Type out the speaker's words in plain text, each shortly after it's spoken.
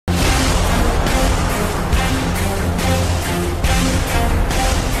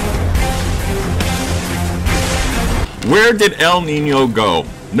Where did El Nino go?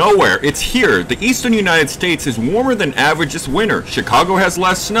 Nowhere. It's here. The eastern United States is warmer than average this winter. Chicago has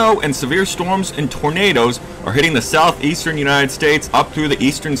less snow, and severe storms and tornadoes are hitting the southeastern United States up through the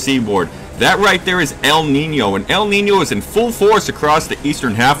eastern seaboard. That right there is El Nino, and El Nino is in full force across the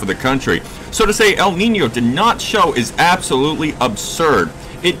eastern half of the country. So to say El Nino did not show is absolutely absurd.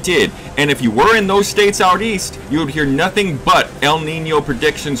 It did, and if you were in those states out east, you would hear nothing but El Nino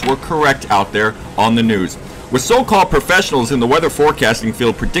predictions were correct out there on the news. With so-called professionals in the weather forecasting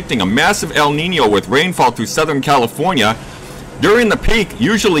field predicting a massive El Nino with rainfall through Southern California, during the peak,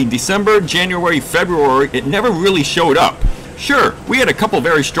 usually December, January, February, it never really showed up. Sure, we had a couple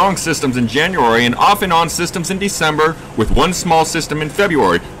very strong systems in January and off and on systems in December with one small system in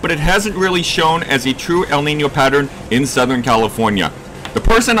February, but it hasn't really shown as a true El Nino pattern in Southern California. The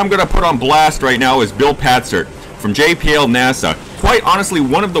person I'm going to put on blast right now is Bill Patzert from JPL NASA. Quite honestly,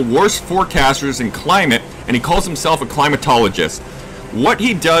 one of the worst forecasters in climate, and he calls himself a climatologist. What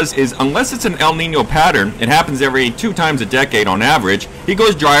he does is, unless it's an El Nino pattern, it happens every 2 times a decade on average, he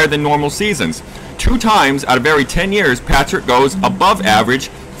goes drier than normal seasons. 2 times out of every 10 years, Patzert goes above average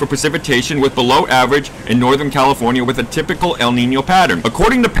for precipitation with below average in Northern California with a typical El Nino pattern.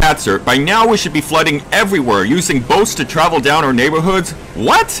 According to Patzert, by now we should be flooding everywhere, using boats to travel down our neighborhoods.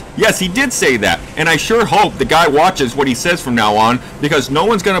 What? Yes, he did say that, and I sure hope the guy watches what he says from now on, because no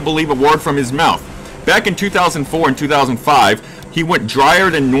one's going to believe a word from his mouth. Back in 2004 and 2005, he went drier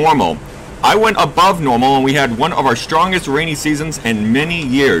than normal. I went above normal, and we had one of our strongest rainy seasons in many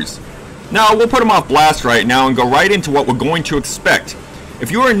years. Now, we'll put him off blast right now and go right into what we're going to expect.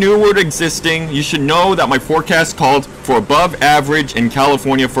 If you are new or existing, you should know that my forecast called for above average in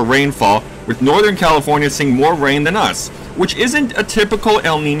California for rainfall, with Northern California seeing more rain than us, which isn't a typical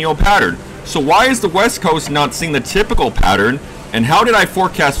El Nino pattern. So why is the West Coast not seeing the typical pattern, and how did I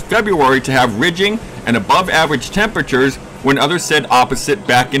forecast February to have ridging and above average temperatures when others said opposite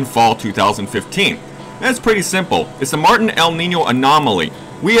back in fall 2015? That's pretty simple. It's the Martin El Nino anomaly.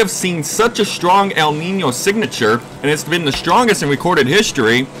 We have seen such a strong El Nino signature, and it's been the strongest in recorded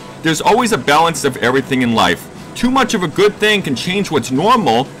history. There's always a balance of everything in life. Too much of a good thing can change what's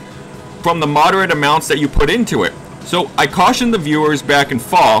normal from the moderate amounts that you put into it. So I cautioned the viewers back in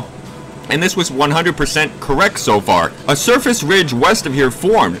fall, and this was 100% correct so far. A surface ridge west of here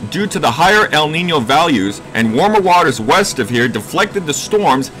formed due to the higher El Nino values, and warmer waters west of here deflected the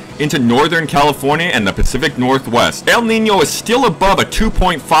storms into Northern California and the Pacific Northwest. El Nino is still above a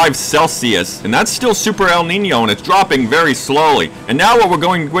 2.5 Celsius, and that's still super El Nino, and it's dropping very slowly. And now what we're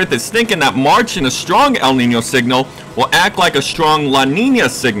going with is thinking that March in a strong El Nino signal will act like a strong La Nina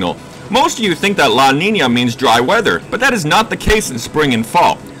signal. Most of you think that La Nina means dry weather, but that is not the case in spring and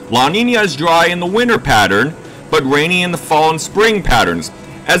fall. La Nina is dry in the winter pattern, but rainy in the fall and spring patterns.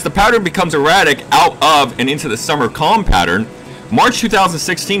 As the pattern becomes erratic out of and into the summer calm pattern, March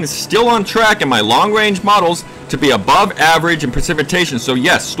 2016 is still on track in my long-range models to be above average in precipitation. So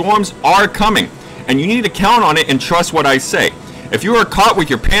yes, storms are coming, and you need to count on it and trust what I say. If you are caught with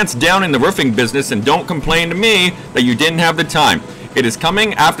your pants down in the roofing business, and don't complain to me that you didn't have the time. It is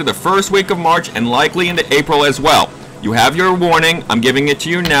coming after the first week of March and likely into April as well. You have your warning. I'm giving it to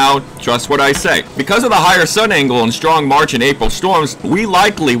you now. Trust what I say. Because of the higher sun angle and strong March and April storms, we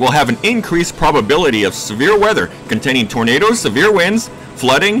likely will have an increased probability of severe weather containing tornadoes, severe winds,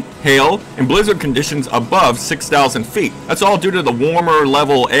 flooding, hail, and blizzard conditions above 6,000 feet. That's all due to the warmer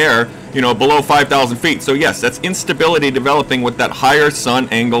level air, below 5,000 feet. So yes, that's instability developing with that higher sun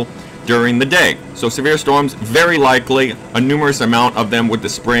angle during the day. So severe storms, very likely, a numerous amount of them with the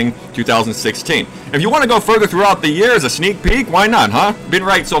spring 2016. If you want to go further throughout the year as a sneak peek, why not, huh? Been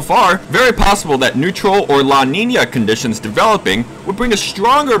right so far. Very possible that neutral or La Nina conditions developing would bring a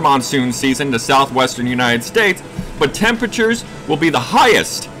stronger monsoon season to southwestern United States, but temperatures will be the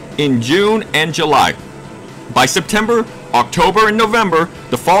highest in June and July. By September, October, and November,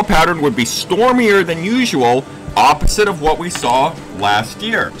 the fall pattern would be stormier than usual, opposite of what we saw last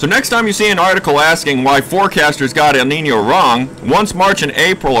year. So next time you see an article asking why forecasters got El Nino wrong, once March and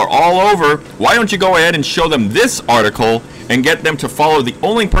April are all over, why don't you go ahead and show them this article and get them to follow the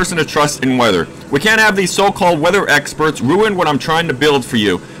only person to trust in weather. We can't have these so-called weather experts ruin what I'm trying to build for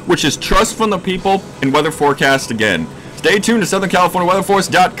you, which is trust from the people in weather forecast again. Stay tuned to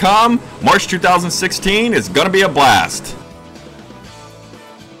SouthernCaliforniaWeatherForce.com. March 2016 is going to be a blast.